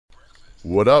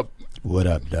What up? What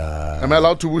up, dog? Am I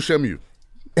allowed to Shem you?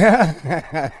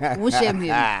 Shem him.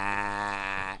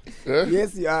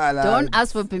 Yes, you are allowed. Don't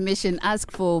ask for permission.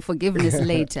 Ask for forgiveness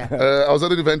later. I was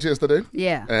at an event yesterday.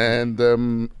 Yeah.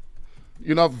 And,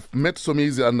 I've met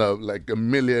Somizi under like a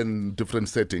million different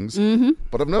settings,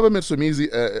 but I've never met Somizi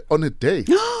on a date.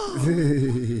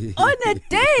 On a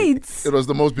date? It was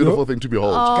the most beautiful thing to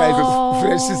behold. Guys,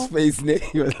 freshest face, ne?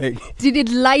 He was like, Did it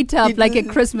light up like a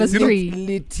Christmas tree?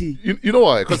 litty. You know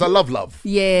why? Because I love love.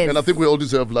 Yes. And I think we all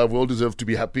deserve love. We all deserve to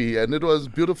be happy. And it was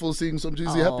beautiful seeing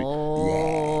Somizi happy.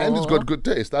 Yeah. And he's got good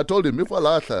taste. I told him, if I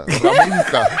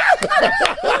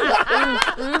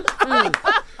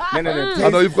No. I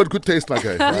know you've got good taste, my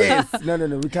guy. Yes. No.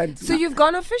 We can't. So you've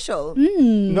gone official?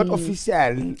 Not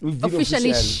official. We've been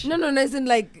Officially. official. No, as in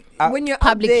like when you're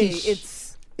Public-ish. up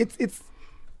there, It's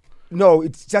no.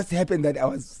 It just happened that I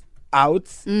was out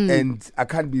and I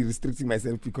can't be restricting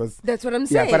myself because that's what I'm Yeah,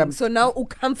 saying. but I'm so now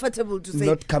comfortable to say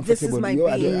not comfortable. this is my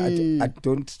being. I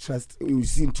don't trust. You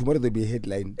see, tomorrow there'll be a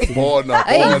headline. Border.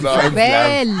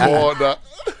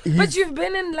 But you've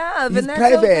been in love, It's and that's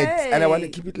private, okay. and I want to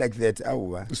keep it like that.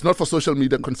 It's not for social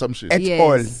media consumption. At Yes.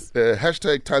 all.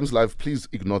 Hashtag Times Live, please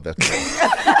ignore that.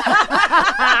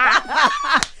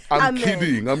 I'm Amen.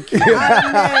 kidding.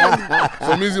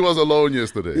 Somizi was alone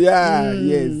yesterday. Yeah.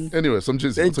 Yes. Anyway, some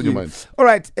cheese. Thank What's on your you. mind? All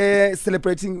right,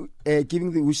 celebrating,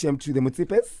 giving the Shem to the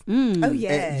Mutsipes. Oh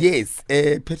yeah. Yes,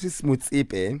 Patrice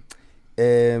Mutsipe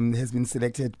has been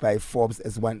selected by Forbes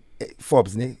as one.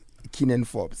 Forbes, ne? Keenan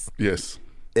Forbes. Yes.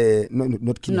 No,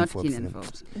 not Keenan Not Forbes. Keenan no.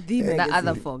 Forbes. The The magazine.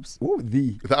 other Forbes. Oh,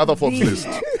 the The other Forbes list.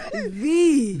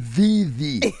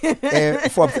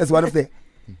 Forbes as one of the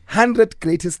 100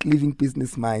 greatest living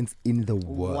business minds in the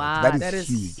world. Wow, that is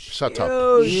huge. Shut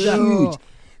up. Huge.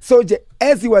 So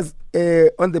as he was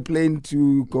on the plane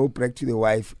to go back to the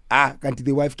wife, until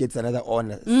the wife gets another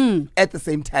honor at the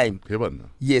same time.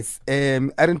 Yes,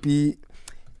 R&B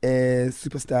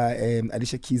superstar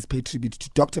Alicia Keys paid tribute to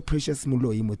Dr. Precious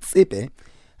Moloi Motsepe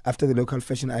after the local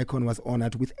fashion icon was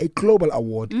honored with a global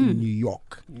award in New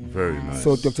York. Very nice.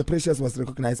 So Dr. Precious was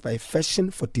recognized by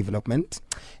Fashion for Development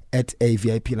at a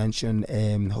VIP luncheon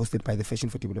hosted by the Fashion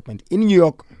for Development in New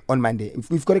York on Monday.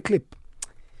 We've got a clip.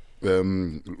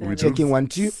 We Checking 1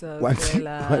 2 So 1 2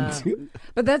 killer. 1 2.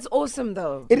 But that's awesome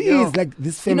though. It is like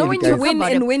this You family. know when guys. you win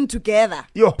and win together.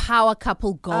 Yo, Power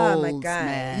couple goals. Oh my God.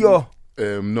 Man. yo.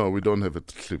 no, we don't have a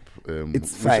clip.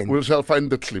 It's fine. We shall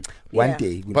find the clip. One Yeah.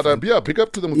 day. we'll But find- pick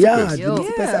up to the yeah, Mutsipes. the Yo.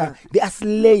 Mutsipes they are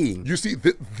slaying. You see,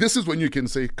 this is when you can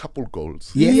say couple goals.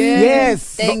 Yes.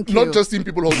 Yes. Thank you. Not just in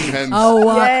people holding hands. Oh,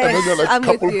 wow. And then they're like I'm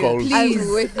couple with you. goals. I'm Please,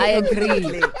 with you I agree.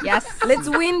 completely. Yes. Let's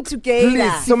win together.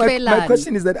 Please. So my Sifelani.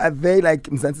 question is that are they like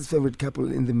Mzansi's favorite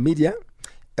couple in the media?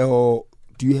 Or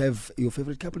do you have your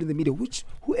favorite couple in the media?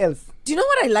 Who else? Do you know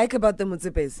what I like about the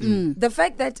Mutsipes? The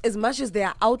fact that as much as they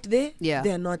are out there, Yeah.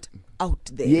 they are not out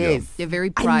there. Yes. They're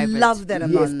very I private. love that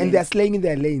about Yes, them. and they're slaying in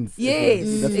their lanes. Yes,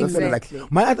 That's what I exactly.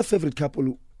 like. My other favorite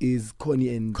couple is Connie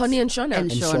and Shona.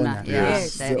 And Shona. Shona.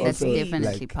 Yes. They're That's also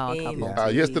definitely like- power Yeah.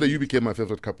 couple. Yesterday you became my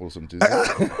favorite couple sometimes. I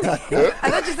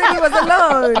thought you said he was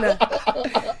alone.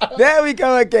 There we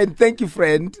go again. Thank you,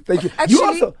 friend. Thank you. Actually, you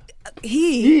also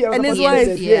he I was and his about to wife.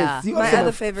 say, Yeah. Yes, you My also other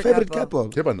have favorite couple.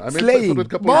 Keban, I meant my Slaying. favorite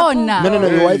couple. Bona. No,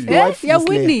 your wife. Your Hey. wife. You're is a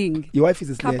slayer. winning. Your wife is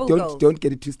a slayer. Couple Don't goals. don't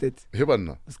get it twisted.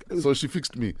 Heban. So she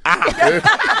fixed me.